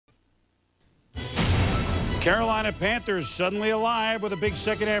Carolina Panthers suddenly alive with a big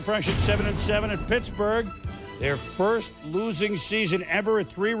second-half rush at 7-7 at Pittsburgh. Their first losing season ever at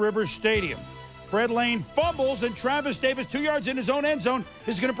Three Rivers Stadium. Fred Lane fumbles, and Travis Davis, 2 yards in his own end zone,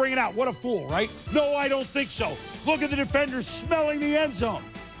 is going to bring it out. What a fool, right? No, I don't think so. Look at the defenders smelling the end zone.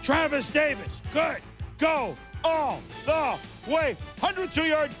 Travis Davis, good. Go all the way.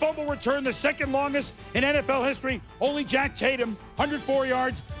 102-yard fumble return, the second longest in NFL history. Only Jack Tatum, 104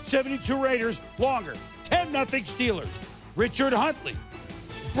 yards, 72 Raiders, longer. 10-0 Steelers. Richard Huntley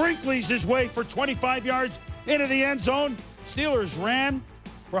Brinkley's his way for 25 yards into the end zone. Steelers ran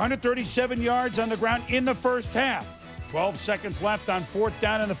for 137 yards on the ground in the first half. 12 seconds left on fourth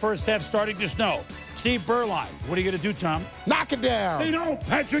down in the first half, starting to snow. Steve Berline, what are you going to do, Tom? Knock it down. They don't.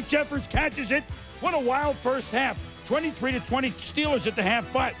 Patrick Jeffers catches it. What a wild first half. 23-20 Steelers at the half,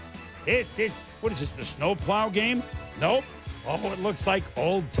 but what is this, the snowplow game? Nope. Oh, it looks like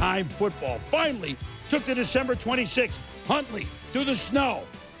old-time football. Finally took to December 26th. Huntley through the snow.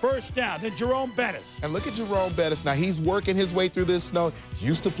 First down, then Jerome Bettis. And look at Jerome Bettis. Now, he's working his way through this snow.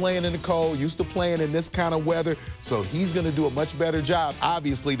 Used to playing in the cold, used to playing in this kind of weather. So he's going to do a much better job,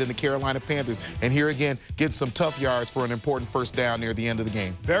 obviously, than the Carolina Panthers. And here again, get some tough yards for an important first down near the end of the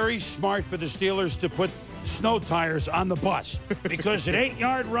game. Very smart for the Steelers to put snow tires on the bus because an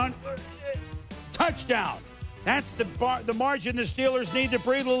 8-yard run, touchdown. That's the margin the Steelers need to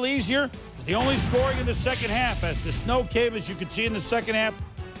breathe a little easier. It's the only scoring in the second half. As the snow came, as you can see in the second half,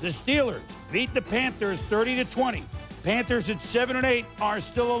 the Steelers beat the Panthers 30-20. Panthers at 7-8 are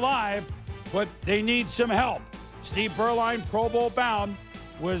still alive, but they need some help. Steve Berline, Pro Bowl bound,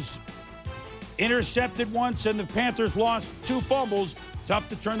 was intercepted once, and the Panthers lost 2 fumbles. Tough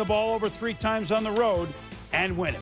to turn the ball over 3 times on the road and win it.